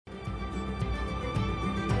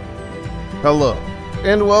Hello,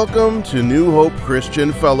 and welcome to New Hope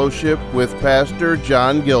Christian Fellowship with Pastor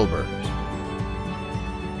John Gilbert.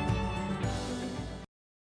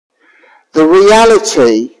 The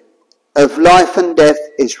reality of life and death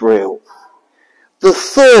is real. The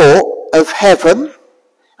thought of heaven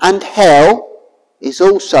and hell is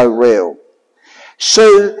also real.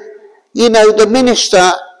 So, the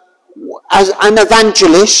minister, as an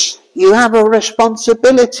evangelist, you have a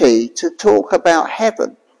responsibility to talk about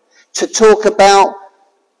heaven, to talk about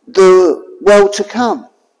the world to come.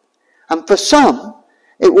 And for some,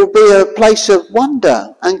 it will be a place of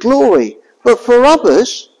wonder and glory. But for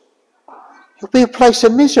others, it'll be a place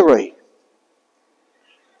of misery.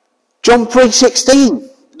 John 3:16,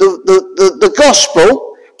 the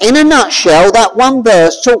gospel, in a nutshell, that one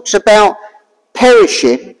verse talks about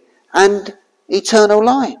perishing and eternal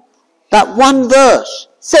life. That one verse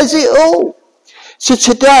says it all. So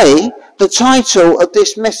today, the title of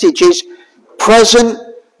this message is Present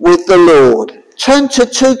with the Lord. Turn to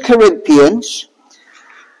 2 Corinthians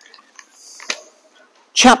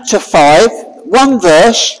chapter 5, one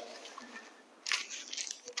verse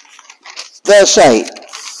 8.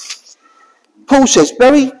 Paul says,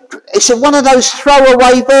 it's one of those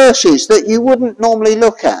throwaway verses that you wouldn't normally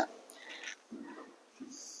look at.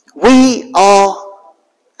 We are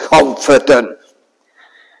confident.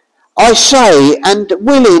 I say, and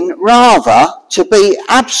willing rather to be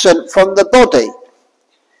absent from the body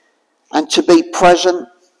and to be present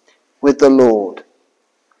with the Lord.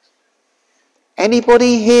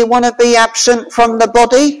 Anybody here want to be absent from the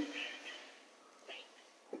body?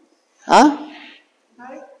 Huh?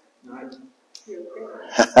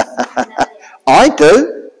 I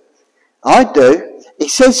do. It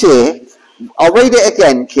says here, I'll read it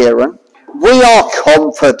again, Kieran. We are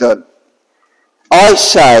confident, I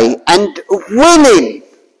say, and willing.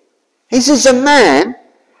 This is a man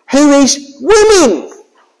who is willing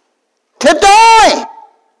to die.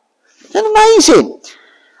 Isn't that amazing?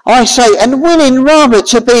 I say, and willing rather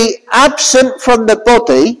to be absent from the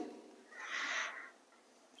body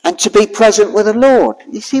and to be present with the Lord.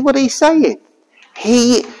 You see what he's saying?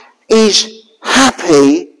 He is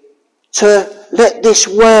happy to let this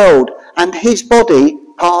world and his body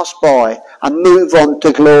pass by and move on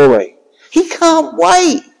to glory. He can't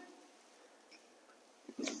wait.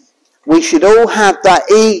 We should all have that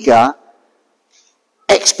eager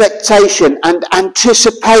expectation and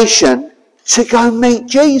anticipation to go meet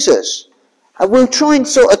Jesus. And we'll try and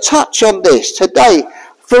sort of touch on this today.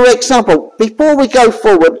 For example, before we go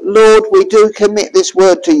forward, Lord, we do commit this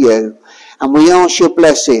word to you, and we ask your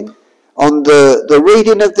blessing on the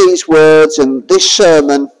reading of these words and this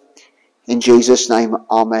sermon. In Jesus' name,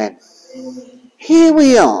 amen. Here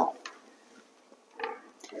we are.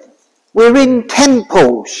 We're in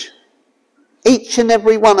temples, each and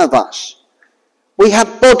every one of us. We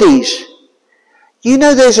have bodies.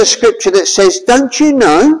 There's a scripture that says, don't you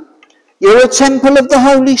know you're a temple of the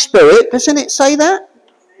Holy Spirit? Doesn't it say that?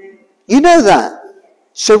 You know that.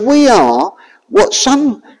 So we are what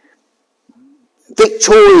some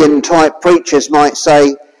Victorian type preachers might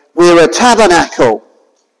say, we're a tabernacle.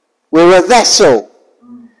 We're a vessel.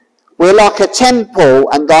 We're like a temple,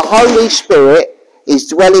 and the Holy Spirit is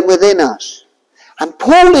dwelling within us. And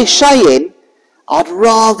Paul is saying, I'd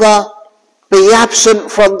rather be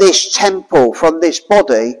absent from this temple, from this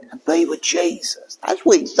body, and be with Jesus. That's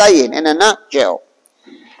what he's saying in a nutshell.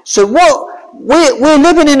 So we're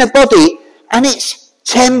living in a body, and it's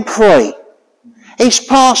temporary. It's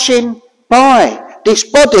passing by. This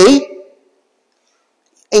body,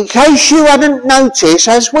 in case you hadn't noticed,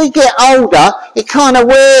 as we get older, it kind of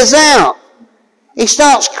wears out. It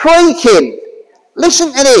starts creaking.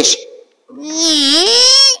 Listen to this.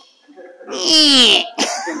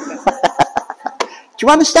 Do you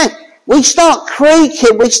understand? We start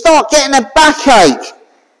creaking. We start getting a backache.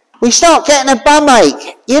 We start getting a bum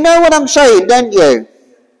ache. You know what I'm saying, don't you?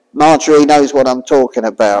 Marjorie knows what I'm talking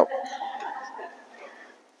about.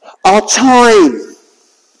 Our time.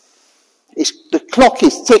 The clock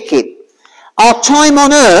is ticking. Our time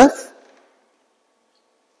on earth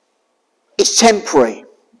is temporary.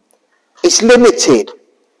 It's limited.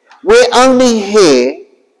 We're only here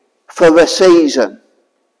for a season.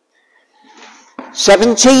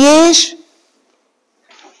 70 years?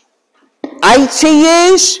 80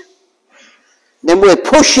 years? Then we're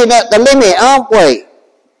pushing at the limit, aren't we?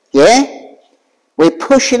 Yeah? We're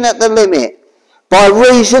pushing at the limit by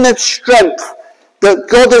reason of strength that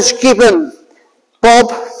God has given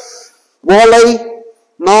Bob, Wally,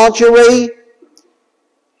 Marjorie.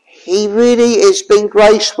 He really has been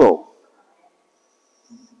graceful.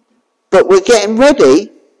 But we're getting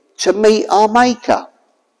ready to meet our Maker.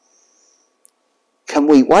 Can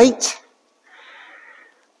we wait?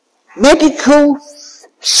 Medical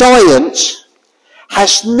science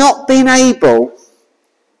has not been able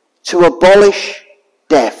to abolish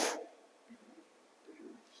death.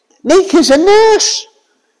 Nika's a nurse.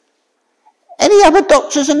 Any other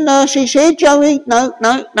doctors and nurses here, Joey? No.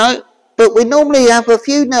 But we normally have a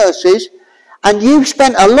few nurses, and you've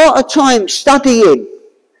spent a lot of time studying.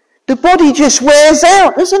 The body just wears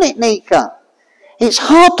out, doesn't it, Nika? It's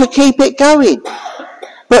hard to keep it going.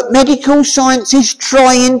 But medical science is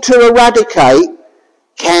trying to eradicate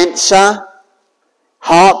cancer,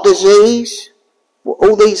 heart disease,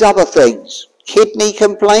 all these other things, kidney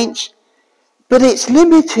complaints. But it's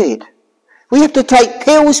limited. We have to take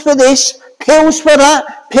pills for this, pills for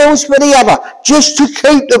that, pills for the other, just to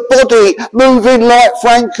keep the body moving like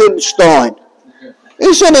Frankenstein.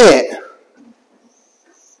 Isn't it?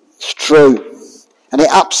 It's true. And it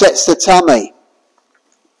upsets the tummy.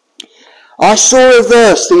 I saw a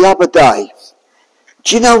verse the other day.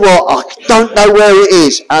 Do you know what? I don't know where it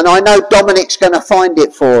is. And I know Dominic's going to find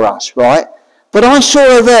it for us, right? But I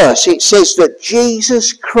saw a verse. It says that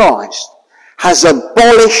Jesus Christ has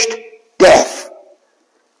abolished death.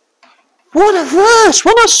 What a verse.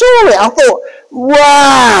 When I saw it, I thought,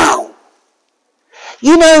 wow.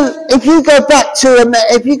 You know, if you go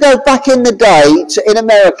back in the day in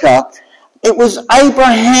America, it was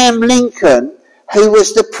Abraham Lincoln who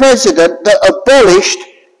was the president that abolished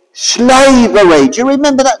slavery. Do you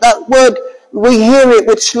remember that word? We hear it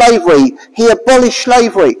with slavery. He abolished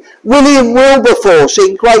slavery. William Wilberforce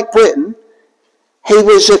in Great Britain, he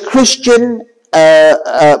was a Christian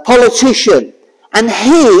politician. And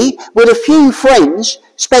he, with a few friends,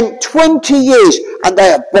 spent 20 years and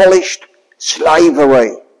they abolished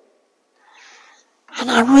slavery.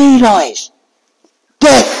 And I realised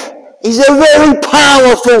death is a very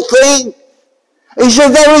powerful thing. It's a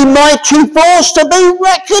very mighty force to be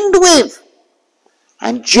reckoned with.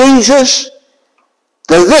 And Jesus,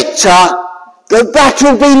 the victor, the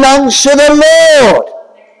battle belongs to the Lord.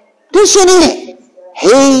 Doesn't it?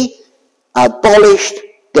 He abolished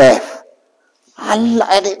death.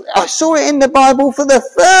 I saw it in the Bible for the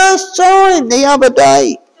first time the other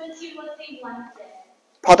day.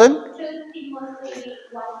 Pardon?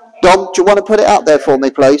 Dom, do you want to put it up there for me,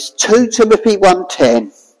 please? 2 Timothy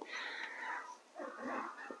 1:10.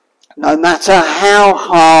 No matter how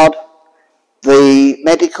hard the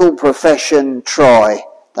medical profession try,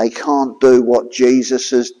 they can't do what Jesus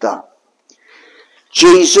has done.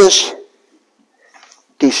 Jesus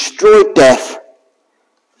destroyed death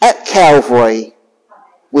at Calvary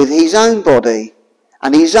with his own body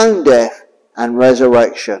and his own death and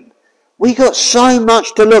resurrection. We got so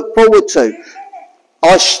much to look forward to.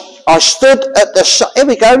 I stood at the... Here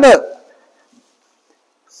we go, look.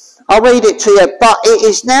 I'll read it to you. But it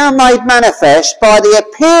is now made manifest by the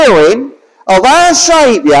appearing of our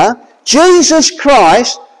Saviour, Jesus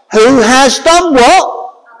Christ, who has done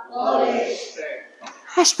what? Abolished.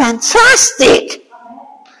 That's fantastic.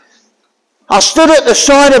 I stood at the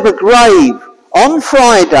side of a grave on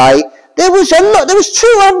Friday. There was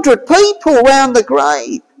 200 people around the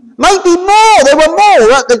grave. Maybe more. There were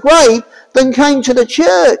more at the grave than came to the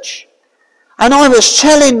church. And I was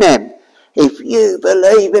telling them, if you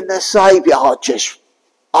believe in the Saviour,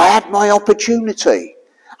 I had my opportunity.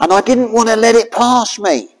 And I didn't want to let it pass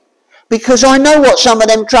me. Because I know what some of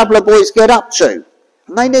them traveller boys get up to.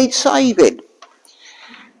 And they need saving.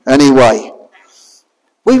 Anyway,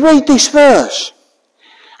 we read this verse.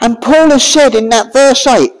 And Paul has said in that verse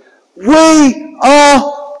 8, we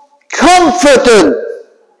are confident.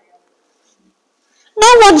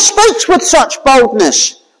 No one speaks with such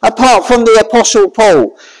boldness apart from the Apostle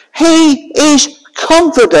Paul. He is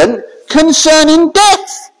confident concerning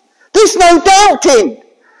death. There's no doubting.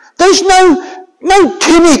 There's no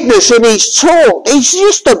timidness in his talk. He's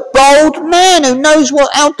just a bold man who knows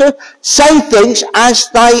how to say things as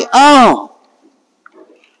they are.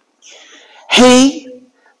 He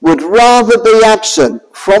would rather be absent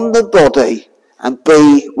from the body and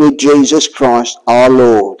be with Jesus Christ our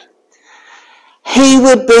Lord. He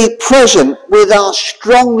would be present with our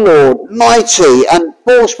strong Lord, mighty and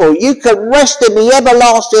forceful. You can rest in the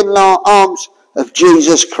everlasting arms of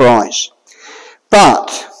Jesus Christ.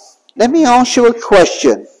 But let me ask you a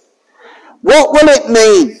question. What will it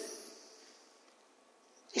mean?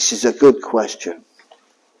 This is a good question.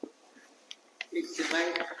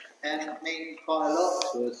 It means quite a lot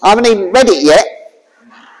to us. I haven't even read it yet.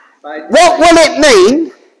 What will it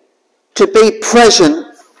mean to be present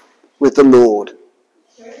with the Lord?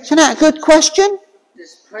 Isn't that a good question?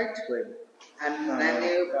 Just pray to him and then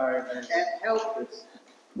he'll help us.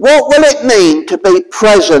 What will it mean to be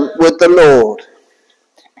present with the Lord?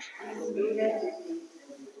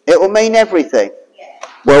 It will mean everything.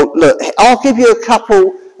 Well, look, I'll give you a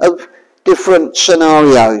couple of different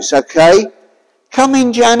scenarios, okay? Come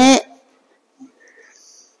in, Janet.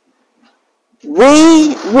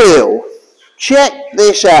 We will, check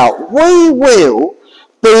this out, we will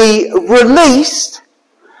be released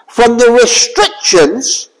from the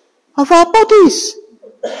restrictions of our bodies.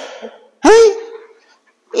 Hey?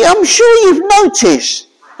 Yeah, I'm sure you've noticed,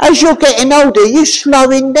 as you're getting older, you're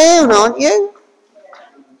slowing down, aren't you?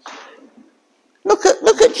 Look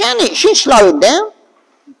at Janet, she's slowing down.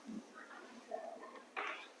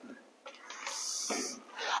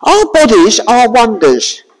 Our bodies are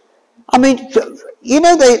wonders. I mean, you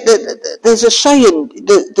know, there's a saying,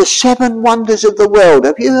 the 7 wonders of the world.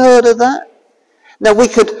 Have you heard of that? Now, we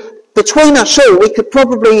could, between us all, we could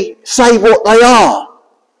probably say what they are.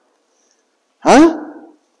 Huh?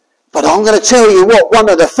 But I'm going to tell you what one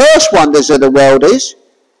of the first wonders of the world is.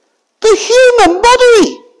 The human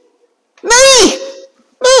body. Me!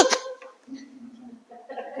 Look!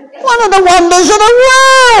 One of the wonders of the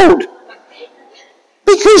world!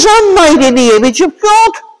 Because I'm made in the image of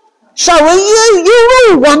God. So are you.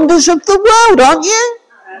 You're all wonders of the world, aren't you?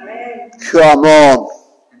 Amen. Come on.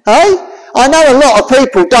 Hey? I know a lot of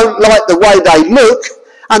people don't like the way they look,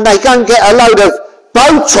 and they go and get a load of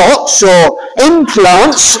Botox or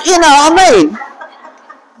implants, you know what I mean?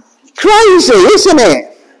 Crazy, isn't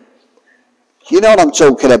it? You know what I'm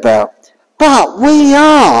talking about. But we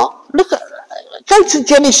are, go to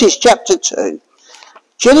Genesis chapter 2.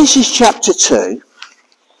 Genesis chapter 2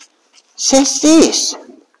 says this.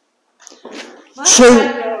 My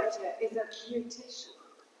granddaughter is a beautician.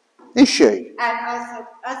 Is she? And I said,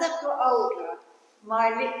 as I've got older, my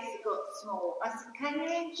lips have got small. I said, can you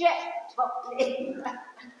inject top lip?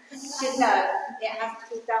 She said, no, it has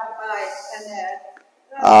to be done by a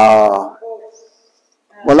nurse.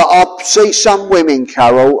 Well, I see some women,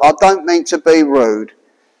 Carol, I don't mean to be rude,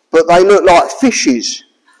 but they look like fishes.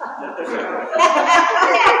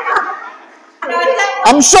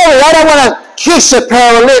 I'm sorry, I don't want to kiss a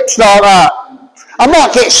pair of lips like that. I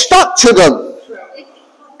might get stuck to them.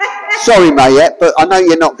 Sorry, Mayette, but I know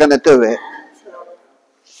you're not going to do it.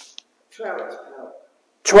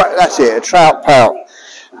 That's it, a trout pout.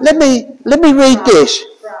 Let me read this.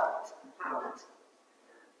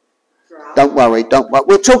 Don't worry.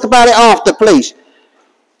 We'll talk about it after, please.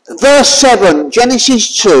 Verse 7,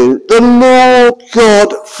 Genesis 2, the Lord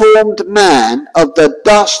God formed man of the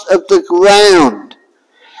dust of the ground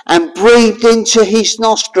and breathed into his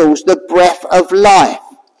nostrils the breath of life,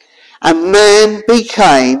 and man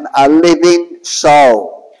became a living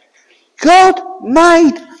soul. God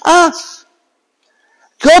made us.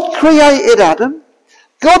 God created Adam.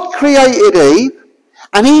 God created Eve.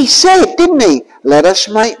 And he said, didn't he? Let us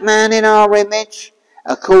make man in our image,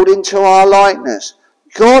 according to our likeness.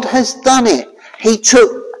 God has done it. He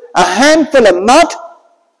took a handful of mud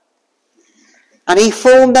and he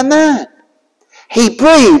formed a man. He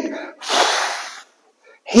breathed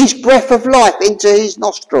his breath of life into his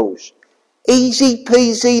nostrils. Easy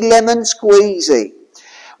peasy lemon squeezy.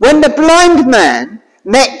 When the blind man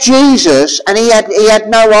met Jesus and he had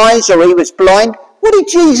no eyes or he was blind, what did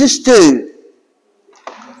Jesus do?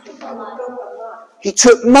 He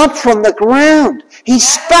took mud from the ground. He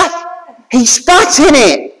spat in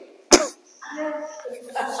it.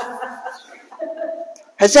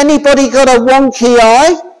 Has anybody got a wonky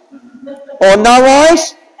eye? Or no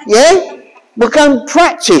eyes? Yeah? We'll go and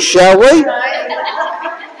practice, shall we?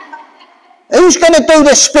 Who's going to do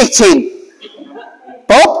the spitting?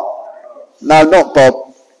 Bob? No, not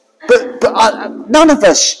Bob. But none of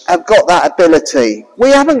us have got that ability. We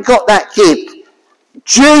haven't got that gift.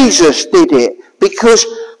 Jesus did it. Because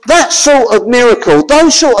that sort of miracle,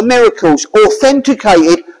 those sort of miracles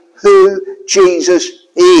authenticated who Jesus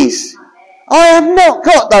is. I have not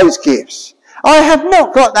got those gifts. I have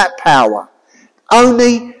not got that power.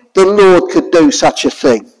 Only the Lord could do such a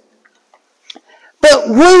thing. But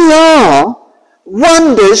we are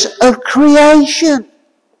wonders of creation.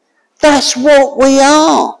 That's what we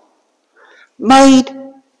are. Made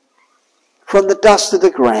from the dust of the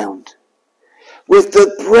ground. With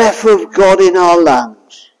the breath of God in our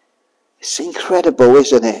lungs. It's incredible,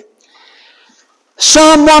 isn't it?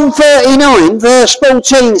 Psalm 139 verse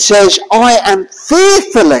 14 says, I am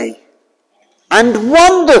fearfully and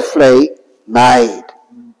wonderfully made.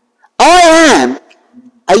 I am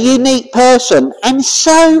a unique person, and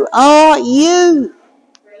so are you.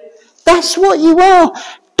 That's what you are.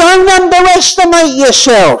 Don't underestimate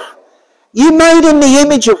yourself. You're made in the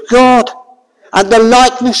image of God and the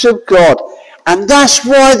likeness of God. And that's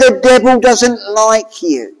why the devil doesn't like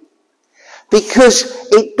you. Because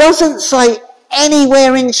it doesn't say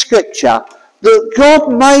anywhere in Scripture that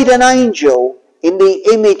God made an angel in the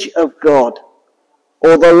image of God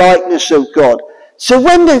or the likeness of God. So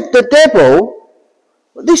when the devil,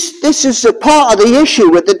 this is a part of the issue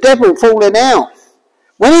with the devil falling out.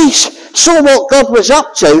 When he saw what God was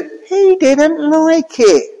up to, he didn't like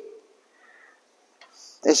it.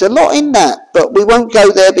 There's a lot in that, but we won't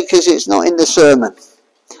go there because it's not in the sermon.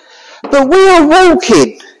 But we are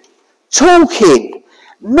walking, talking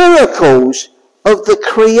miracles of the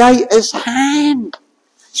Creator's hand.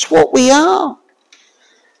 It's what we are.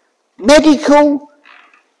 Medical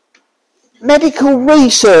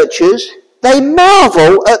researchers, they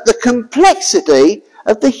marvel at the complexity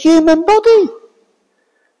of the human body.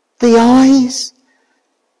 The eyes.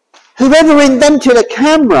 Whoever invented a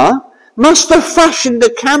camera must have fashioned a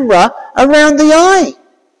camera around the eye.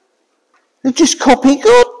 They just copy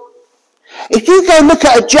God. If you go look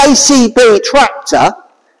at a JCB tractor,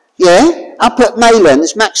 up at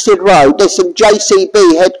Maylands, Maxted Road, there's some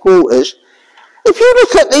JCB headquarters. If you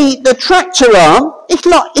look at the tractor arm, it's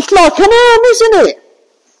like an arm, isn't it?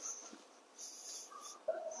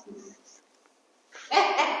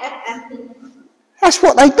 That's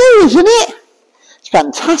what they do, isn't it? It's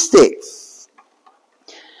fantastic.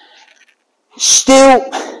 Still,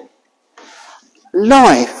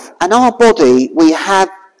 life and our body, we have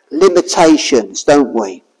limitations, don't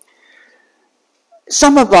we?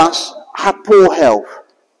 Some of us have poor health.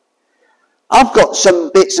 I've got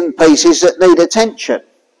some bits and pieces that need attention.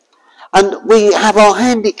 And we have our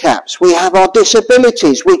handicaps, we have our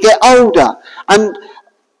disabilities, we get older, and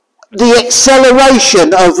the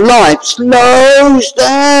acceleration of life slows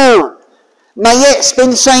down. Mayette's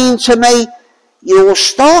been saying to me, "You're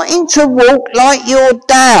starting to walk like your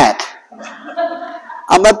dad."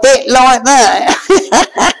 I'm a bit like that.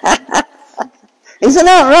 Isn't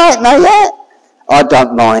that right, Mayette? I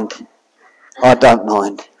don't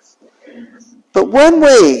mind. But when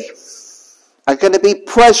we are going to be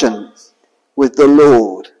present with the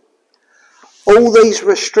Lord, all these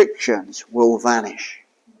restrictions will vanish.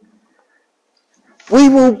 We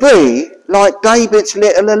will be like David's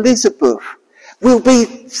little Elizabeth. We'll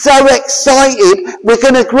be so excited we're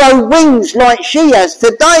going to grow wings like she has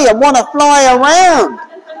today and want to fly around.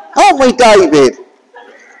 Aren't we, David?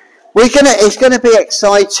 It's going to be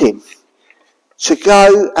exciting to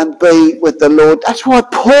go and be with the Lord. That's why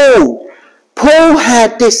Paul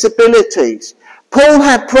had disabilities. Paul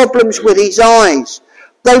had problems with his eyes.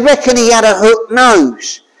 They reckon he had a hooked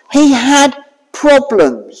nose. He had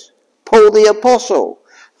problems. Paul the Apostle.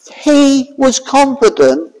 He was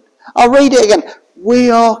confident. I'll read it again. We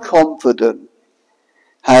are confident.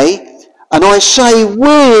 Hey? And I say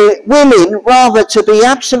willing rather to be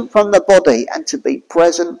absent from the body and to be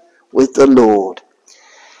present with the Lord.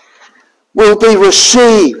 Will be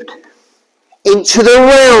received into the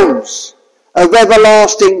realms of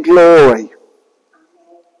everlasting glory.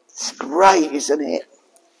 It's great, isn't it?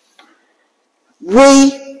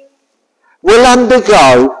 We will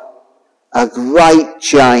undergo a great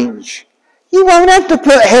change. You won't have to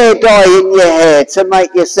put hair dye in your hair to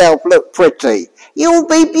make yourself look pretty. You'll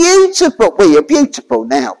be beautiful. Well, you're beautiful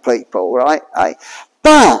now, people, right?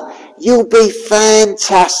 But you'll be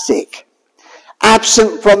fantastic.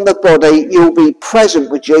 Absent from the body, you'll be present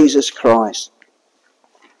with Jesus Christ.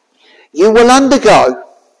 You will undergo,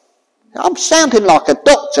 I'm sounding like a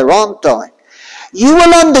doctor, aren't I? You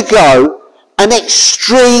will undergo an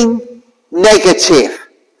extreme negative.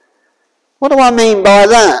 What do I mean by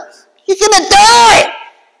that? You're going to die.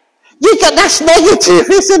 That's negative,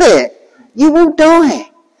 isn't it? You will die.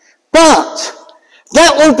 But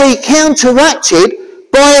that will be counteracted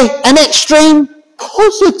by an extreme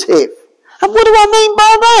positive. And what do I mean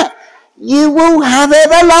by that? You will have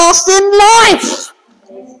everlasting life.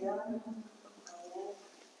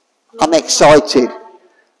 I'm excited.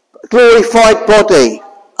 Glorified body.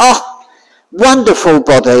 Oh, wonderful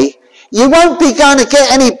body. You won't be going to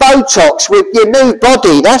get any Botox with your new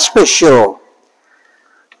body, that's for sure.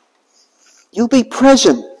 You'll be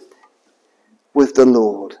present with the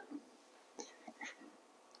Lord.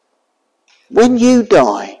 When you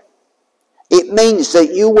die, it means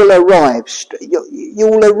that you will arrive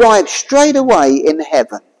straight away in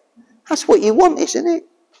heaven. That's what you want, isn't it?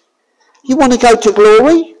 You want to go to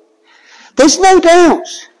glory? There's no doubt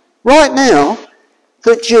right now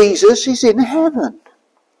that Jesus is in heaven.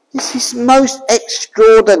 This is most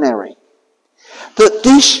extraordinary. That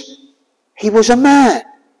he was a man.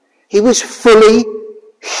 He was fully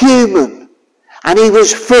human. And he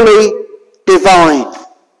was fully divine.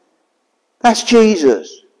 That's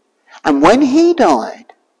Jesus. And when he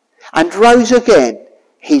died and rose again,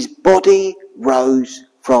 his body rose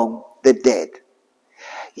from the dead.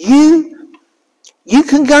 You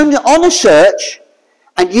can go on a search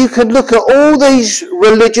and you can look at all these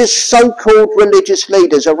so-called religious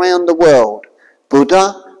leaders around the world.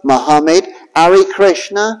 Buddha, Muhammad, Hare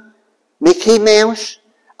Krishna, Mickey Mouse,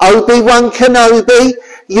 Obi-Wan Kenobi.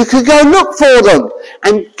 You could go look for them.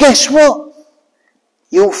 And guess what?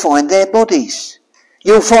 You'll find their bodies.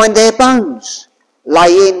 You'll find their bones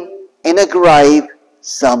laying in a grave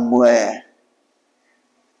somewhere.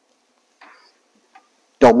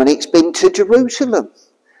 Dominic's been to Jerusalem.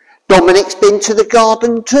 Dominic's been to the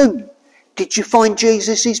Garden Tomb. Did you find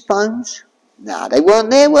Jesus' bones? No, they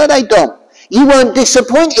weren't there, were they, Dom? You weren't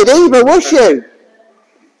disappointed either, was you?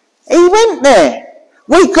 He went there.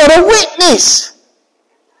 We've got a witness.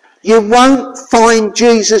 You won't find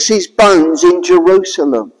Jesus' bones in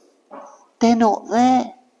Jerusalem. They're not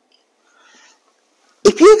there.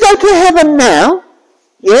 If you go to heaven now,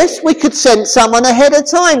 yes, we could send someone ahead of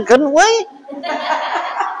time, couldn't we?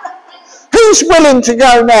 Who's willing to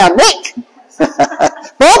go now? Nick?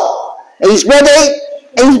 Bob? He's ready.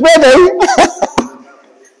 He's ready.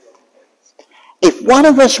 If one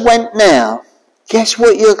of us went now, guess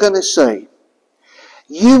what you're going to see?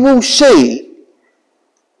 You will see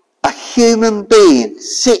a human being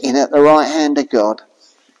sitting at the right hand of God.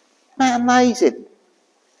 Isn't that amazing?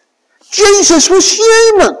 Jesus was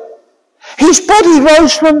human. His body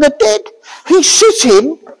rose from the dead. He's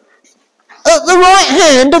sitting at the right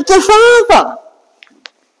hand of the Father.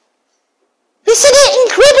 Isn't it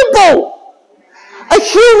incredible? A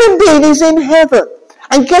human being is in heaven.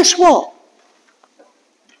 And guess what?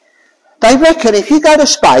 They reckon if you go to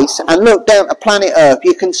space and look down at planet Earth,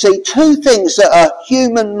 you can see two things that are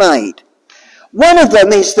human-made. One of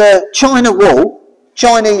them is the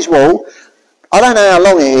Chinese wall. I don't know how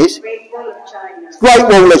long it is. Great Wall of China. Great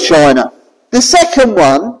Wall of China. The second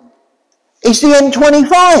one is the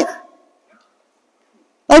M25.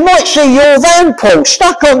 They might see your van, Paul,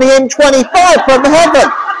 stuck on the M25 from heaven,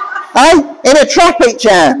 in a traffic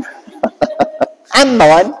jam. And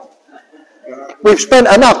mine. We've spent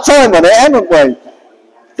enough time on it, haven't we?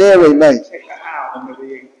 Deary me.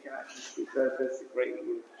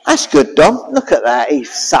 That's good, Dom. Look at that.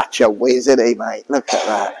 He's such a whiz, isn't he, mate? Look at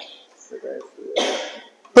that.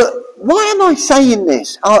 But why am I saying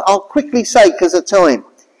this? I'll quickly say because of time.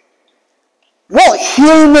 What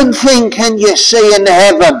human thing can you see in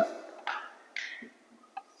heaven?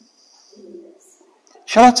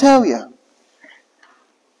 Shall I tell you?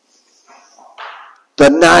 The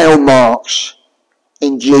nail marks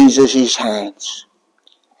in Jesus' hands.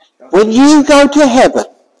 When you go to heaven,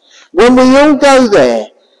 when we all go there,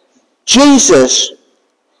 Jesus,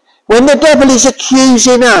 when the devil is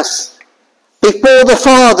accusing us before the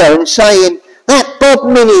Father and saying, that Bob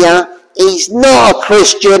Minier, he's not a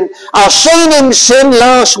Christian, I've seen him sin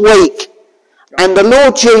last week. And the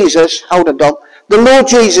Lord Jesus, hold on Dom, the Lord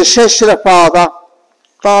Jesus says to the Father,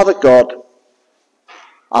 Father God,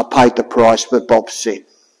 I paid the price for Bob's sin.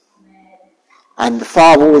 And the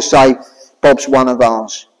Father will say, Bob's one of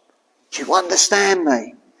ours. Do you understand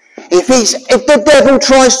me? If the devil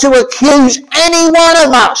tries to accuse any one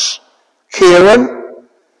of us, Kieran,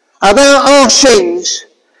 about our sins,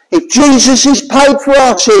 if Jesus has paid for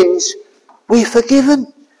our sins, we're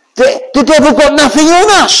forgiven. The devil got nothing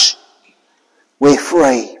on us. We're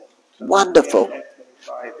free. Wonderful.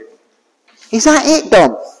 Is that it,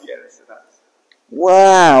 Dom?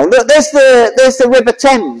 Wow. Look, there's the River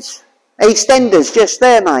Thames. EastEnders just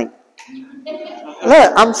there, mate.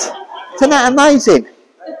 Look, isn't that amazing?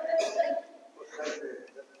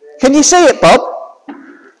 Can you see it, Bob?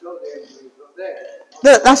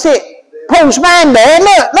 Look, that's it. Paul's man there.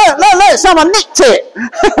 Look, someone nicked it.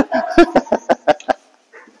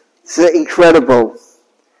 It's incredible.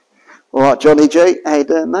 All right, Johnny G, how you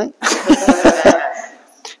doing, mate?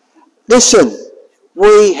 Listen,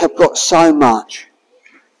 we have got so much.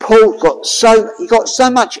 Paul got so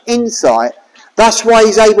much insight. That's why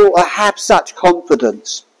he's able to have such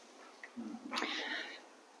confidence.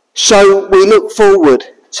 So we look forward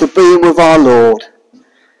to being with our Lord.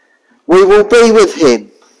 We will be with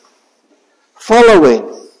him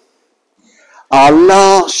following our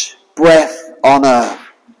last breath on earth.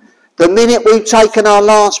 The minute we've taken our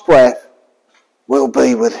last breath, we'll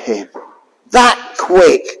be with him. That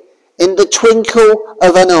quick, in the twinkle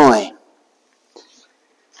of an eye.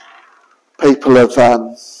 People have,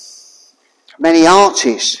 many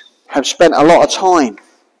artists have spent a lot of time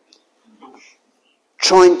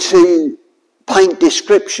trying to paint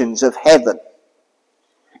descriptions of heaven.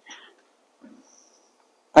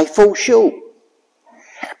 They fall short.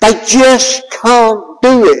 They just can't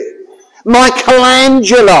do it.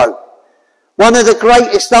 Michelangelo, one of the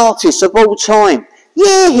greatest artists of all time.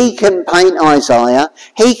 Yeah, he can paint Isaiah,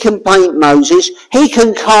 he can paint Moses, he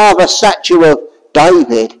can carve a statue of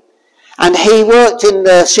David, and he worked in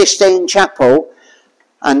the Sistine Chapel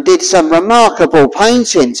and did some remarkable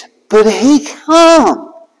paintings, but he can't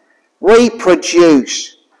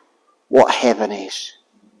reproduce what heaven is.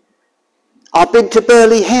 I've been to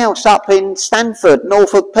Burley House up in Stanford,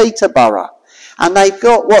 north of Peterborough, and they've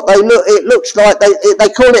got what it looks like, they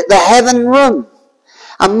call it the heaven room.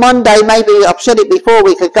 And Monday, maybe I've said it before,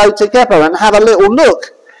 we could go together and have a little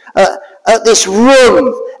look at this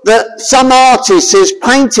room that some artist has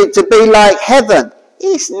painted to be like heaven.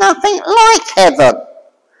 It's nothing like heaven.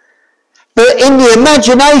 But in the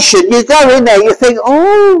imagination, you go in there, you think,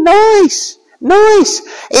 oh, nice, nice.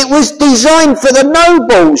 It was designed for the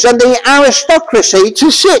nobles and the aristocracy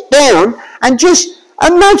to sit down and just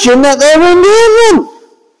imagine that they're in heaven.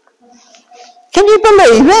 Can you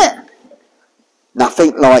believe it?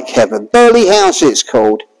 Nothing like heaven. Burley House it's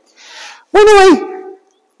called. When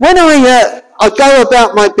I go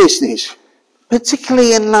about my business,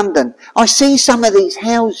 particularly in London, I see some of these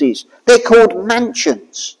houses. They're called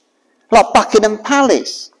mansions, like Buckingham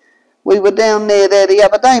Palace. We were down there the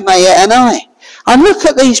other day, Mayette and I. I look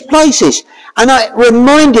at these places, and I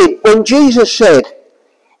reminded when Jesus said,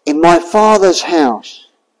 "In my Father's house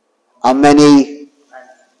are many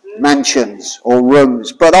mansions or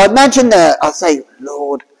rooms." But I imagine that, I say,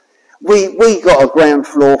 Lord, we got a ground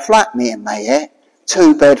floor flat, me and Mayette,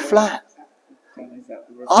 2-bed flat.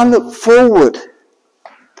 I look forward.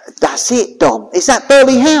 That's it, Dom. Is that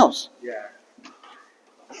Burley House? Yeah.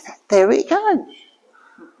 There it goes.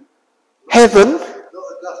 Heaven.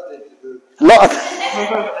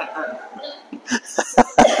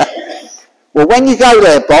 Well, when you go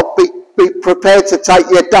there, Bob, be prepared to take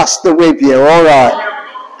your duster with you, all right?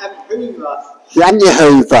 And your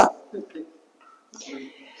Hoover.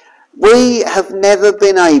 We have never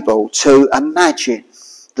been able to imagine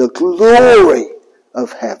the glory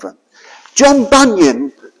of heaven. John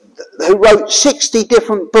Bunyan, who wrote 60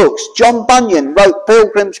 different books, John Bunyan wrote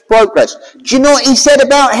Pilgrim's Progress. Do you know what he said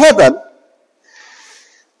about heaven?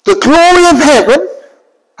 The glory of heaven,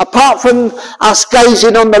 apart from us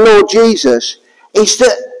gazing on the Lord Jesus, is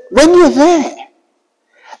that when you're there,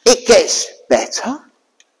 it gets better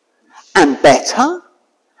and better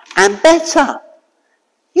and better.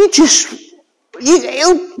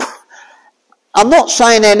 I'm not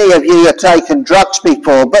saying any of you have taken drugs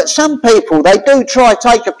before, but some people, they do try to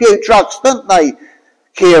take a few drugs, don't they,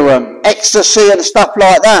 Kieran? Ecstasy and stuff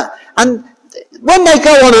like that. And when they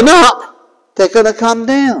go on and up, they're going to come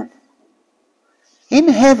down. In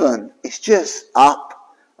heaven, it's just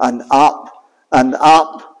up and up and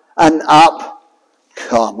up and up.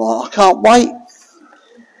 Come on, I can't wait.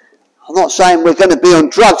 I'm not saying we're going to be on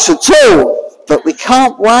drugs at all, but we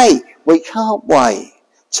can't wait. We can't wait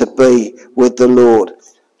to be with the Lord.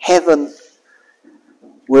 Heaven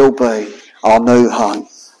will be our new home.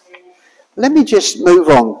 Let me just move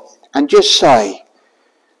on and just say,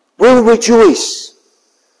 we'll rejoice.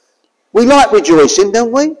 We like rejoicing,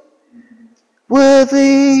 don't we?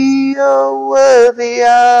 Worthy, oh worthy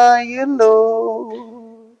are you,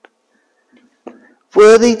 Lord.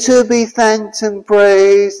 Worthy to be thanked and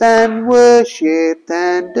praised and worshipped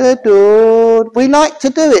and adored. We like to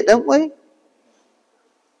do it, don't we?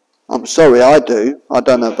 I'm sorry, I do. I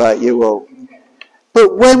don't know about you all.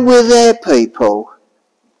 But when we're there, people,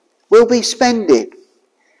 we'll be spending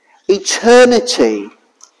eternity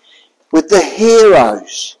with the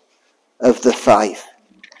heroes of the faith.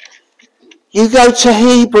 You go to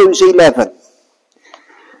Hebrews 11,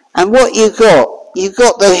 and what you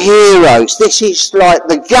got the heroes. This is like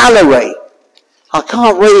the gallery. I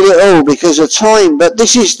can't read it all because of time, but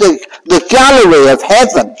this is the gallery of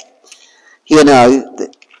heaven. You know,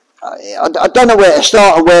 I don't know where to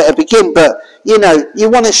start or where to begin, but, you know, you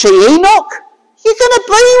want to see Enoch? You're going to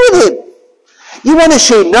be with him. You want to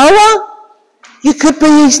see Noah? You could be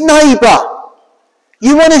his neighbour.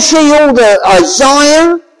 You want to see all the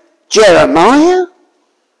Isaiah, Jeremiah?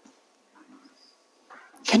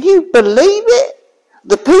 Can you believe it?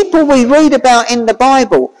 The people we read about in the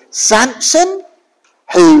Bible, Samson,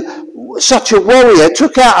 who, such a warrior,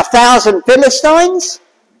 took out 1,000 Philistines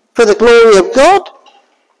for the glory of God.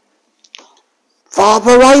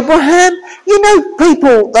 Father Abraham. You know,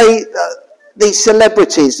 people, these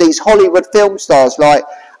celebrities, these Hollywood film stars like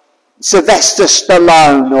Sylvester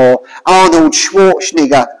Stallone or Arnold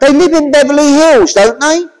Schwarzenegger, they live in Beverly Hills, don't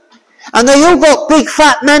they? And they all got big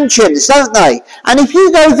fat mansions, don't they? And if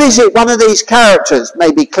you go visit one of these characters,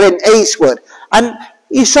 maybe Clint Eastwood, and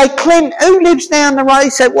you say, Clint, who lives down the road? He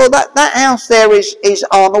said, well, that house there is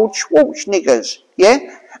Arnold Schwarzenegger's, yeah?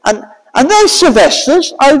 And there's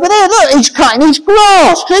Sylvester's over there. Look, he's cutting his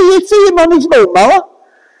grass. Can you see him on his lawnmower?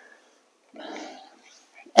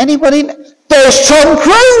 Anybody? There's Tom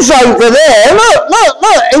Cruise over there. Look.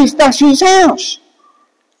 That's his house.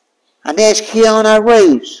 And there's Keanu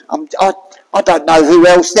Reeves. I don't know who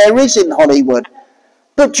else there is in Hollywood.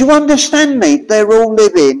 But do you understand me? They're all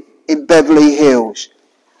living in Beverly Hills.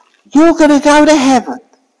 You're going to go to heaven.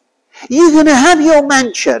 You're going to have your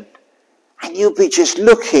mansion. And you'll be just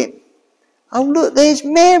looking. Oh, look, there's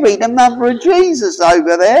Mary, the mother of Jesus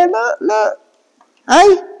over there. Look.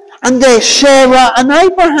 Hey? And there's Sarah and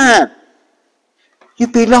Abraham.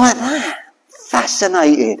 You'd be like that.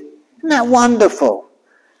 Fascinated. Isn't that wonderful?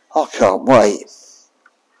 I can't wait.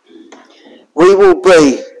 We will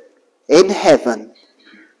be in heaven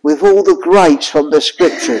with all the greats from the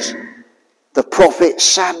scriptures. The prophet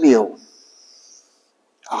Samuel.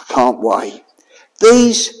 I can't wait.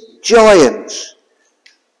 These giants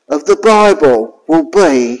of the Bible will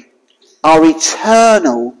be our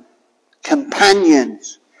eternal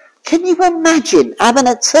companions. Can you imagine having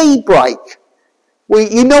a tea break? Well,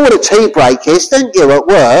 you know what a tea break is, don't you, at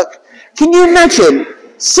work? Can you imagine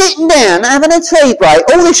sitting down, having a tea break,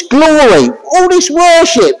 all this glory, all this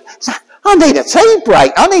worship? I need a tea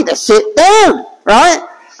break. I need to sit down, right?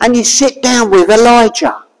 And you sit down with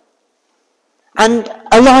Elijah and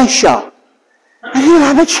Elisha. And you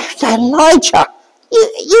have a chat, Elijah.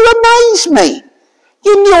 You amaze me.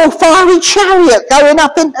 In your fiery chariot going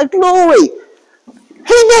up into glory.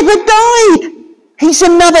 He never died. He's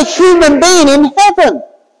another human being in heaven.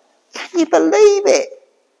 Can you believe it?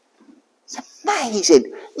 It's amazing.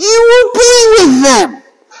 You will be with them.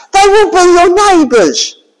 They will be your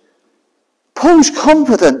neighbours. Paul's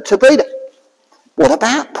confident to be there. What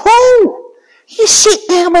about Paul? You sit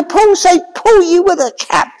down with Paul and say, Paul, you were the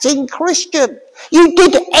captain Christian. You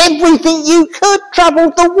did everything you could,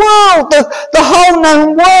 travelled the world, the whole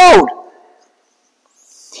known world.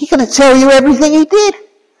 He's going to tell you everything he did.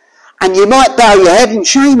 And you might bow your head in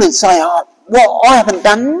shame and say, well, I haven't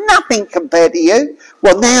done nothing compared to you.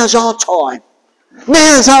 Well, now's our time.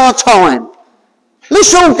 Now's our time.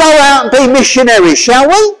 Let's all go out and be missionaries, shall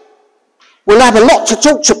we? We'll have a lot to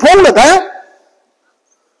talk to Paul about.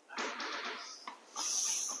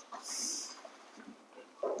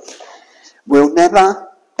 We'll never,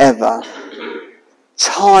 ever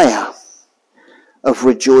tire of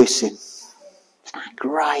rejoicing. Isn't that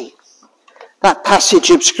great? That passage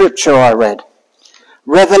of scripture I read,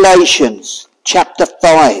 Revelations chapter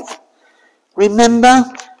 5. Remember,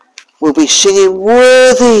 we'll be singing,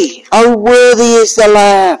 worthy, oh worthy is the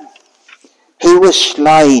Lamb. He was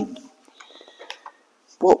slain.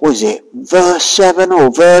 What was it? Verse 7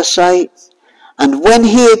 or verse 8? And when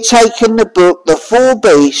he had taken the book, the four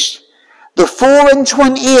beasts, the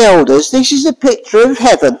 24 elders, this is a picture of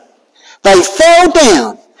heaven, they fell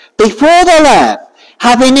down before the Lamb,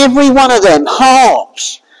 having every one of them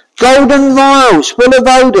harps, golden vials full of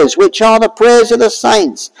odours, which are the prayers of the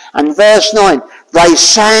saints. And verse 9, they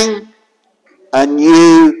sang a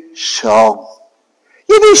new song.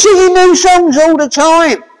 You'll be singing new songs all the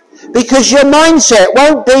time, because your mindset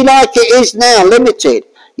won't be like it is now, limited.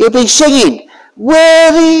 You'll be singing,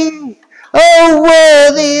 worthy, oh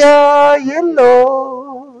worthy are you,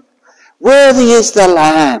 Lord. Worthy is the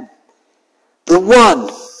Lamb, the one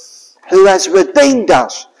who has redeemed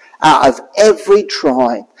us out of every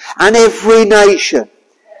tribe and every nation,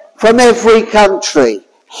 from every country.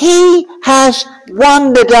 He has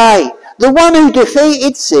won the day. The one who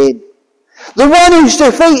defeated sin. The one who's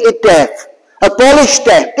defeated death. Abolished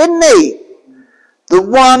death, didn't he? The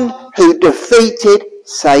one who defeated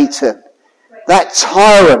Satan. That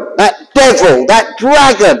tyrant, that devil, that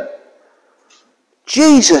dragon.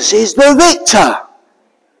 Jesus is the victor.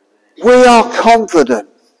 We are confident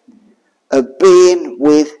of being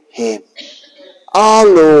with him. Our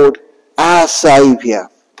Lord, our Saviour.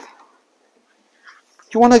 Do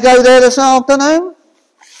you want to go there this afternoon?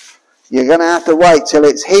 You're going to have to wait till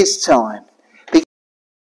it's his time.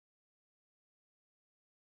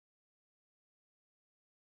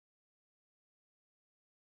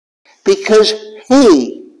 Because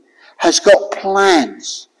he has got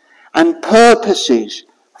plans and purposes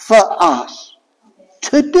for us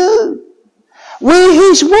to do. We're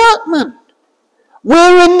his workmen.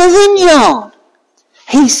 We're in the vineyard.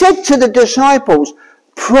 He said to the disciples,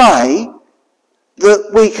 pray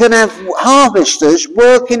that we can have harvesters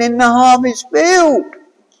working in the harvest field.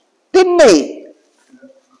 Didn't he?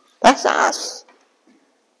 That's us.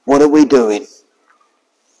 What are we doing?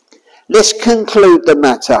 Let's conclude the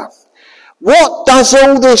matter. What does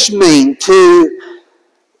all this mean to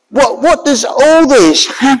What does all this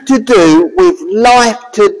have to do with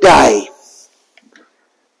life today?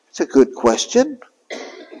 It's a good question.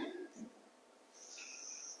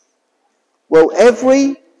 Well,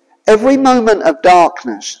 every moment of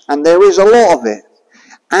darkness, and there is a lot of it,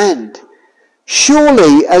 and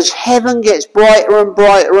surely as heaven gets brighter and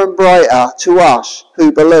brighter and brighter to us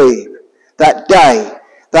who believe, that day,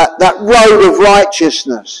 that road of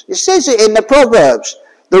righteousness, it says it in the Proverbs,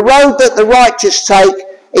 the road that the righteous take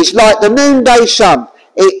is like the noonday sun.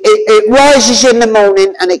 It rises in the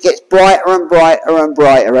morning and it gets brighter and brighter and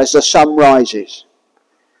brighter as the sun rises.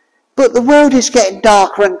 But the world is getting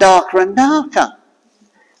darker and darker and darker.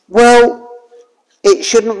 Well, it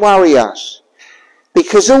shouldn't worry us,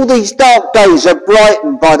 because all these dark days are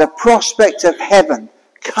brightened by the prospect of heaven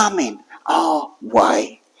coming our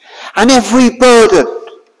way. And every burden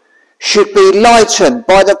should be lightened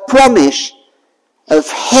by the promise of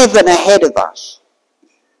heaven ahead of us.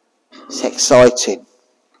 It's exciting.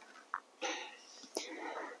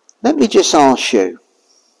 Let me just ask you,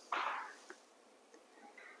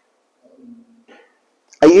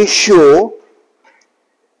 are you sure?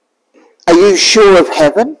 Are you sure of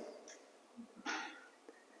heaven?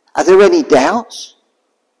 Are there any doubts?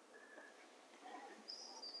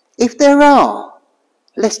 If there are,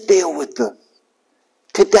 let's deal with them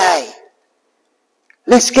today.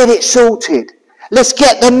 Let's get it sorted. Let's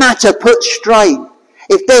get the matter put straight.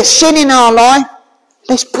 If there's sin in our life,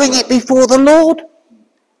 let's bring it before the Lord.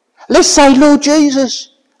 Let's say, Lord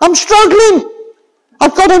Jesus, I'm struggling.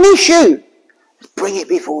 I've got an issue. Let's bring it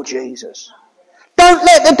before Jesus. Don't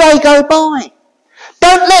let the day go by.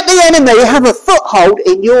 Don't let the enemy have a foothold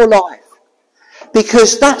in your life,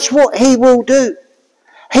 because that's what he will do.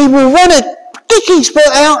 He will want to stick his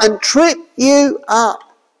foot out and trip you up.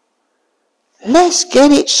 Let's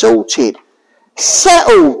get it sorted.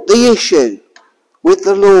 Settle the issue with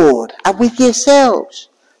the Lord and with yourselves.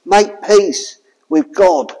 Make peace with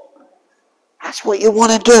God. That's what you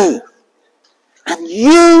want to do. And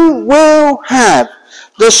you will have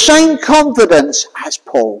the same confidence as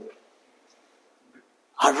Paul.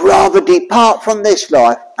 I'd rather depart from this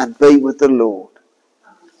life and be with the Lord.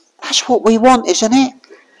 That's what we want, isn't it?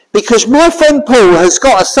 Because my friend Paul has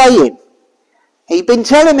got a saying. He's been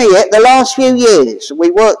telling me it the last few years.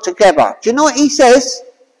 We work together. Do you know what he says?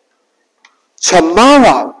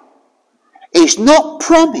 Tomorrow is not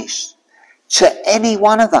promised to any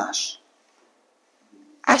one of us.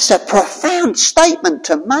 That's a profound statement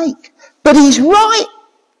to make. But he's right.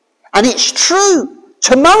 And it's true.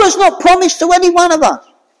 Tomorrow's not promised to any one of us.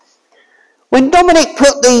 When Dominic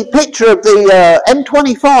put the picture of the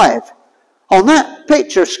M25 on that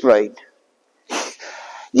picture screen,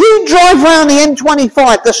 you drive round the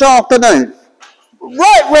M25 this afternoon,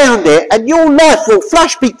 right round it, and your life will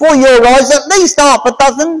flash before your eyes at least half a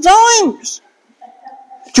dozen times.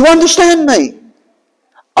 Do you understand me?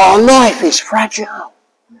 Our life is fragile.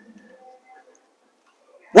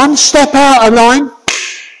 One step out of line,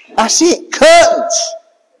 that's it, curtains.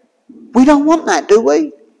 We don't want that, do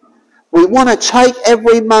we? We want to take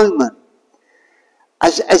every moment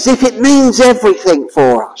as if it means everything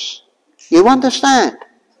for us. You understand?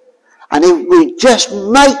 And if we just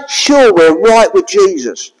make sure we're right with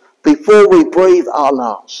Jesus before we breathe our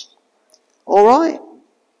last. All right?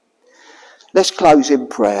 Let's close in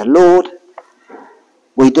prayer. Lord,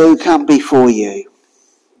 we do come before you.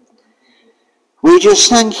 We just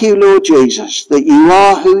thank you, Lord Jesus, that you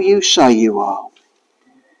are who you say you are.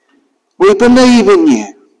 We believe in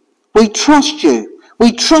you. We trust you.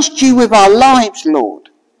 We trust you with our lives, Lord.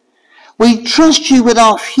 We trust you with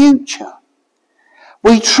our future.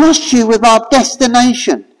 We trust you with our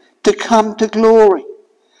destination to come to glory.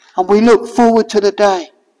 And we look forward to the day.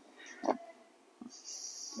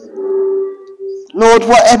 Lord,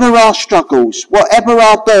 whatever our struggles, whatever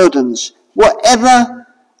our burdens, whatever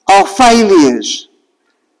our failures,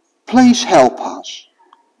 please help us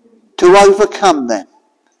to overcome them.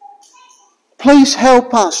 Please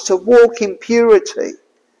help us to walk in purity.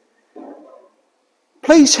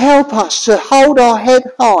 Please help us to hold our head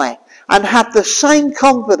high and have the same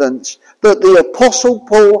confidence that the Apostle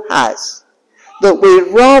Paul has, that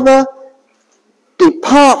we'd rather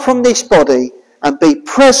depart from this body and be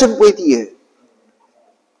present with you,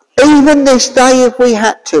 even this day if we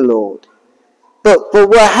had to, Lord. But for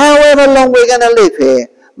however long we're going to live here,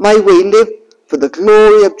 may we live for the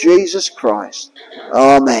glory of Jesus Christ.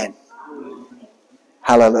 Amen.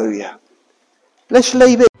 Hallelujah. Let's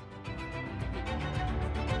leave it.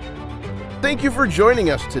 Thank you for joining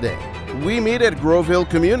us today. We meet at Grove Hill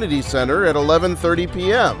Community Center at 11:30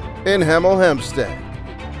 p.m. in Hemel Hempstead.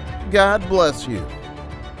 God bless you.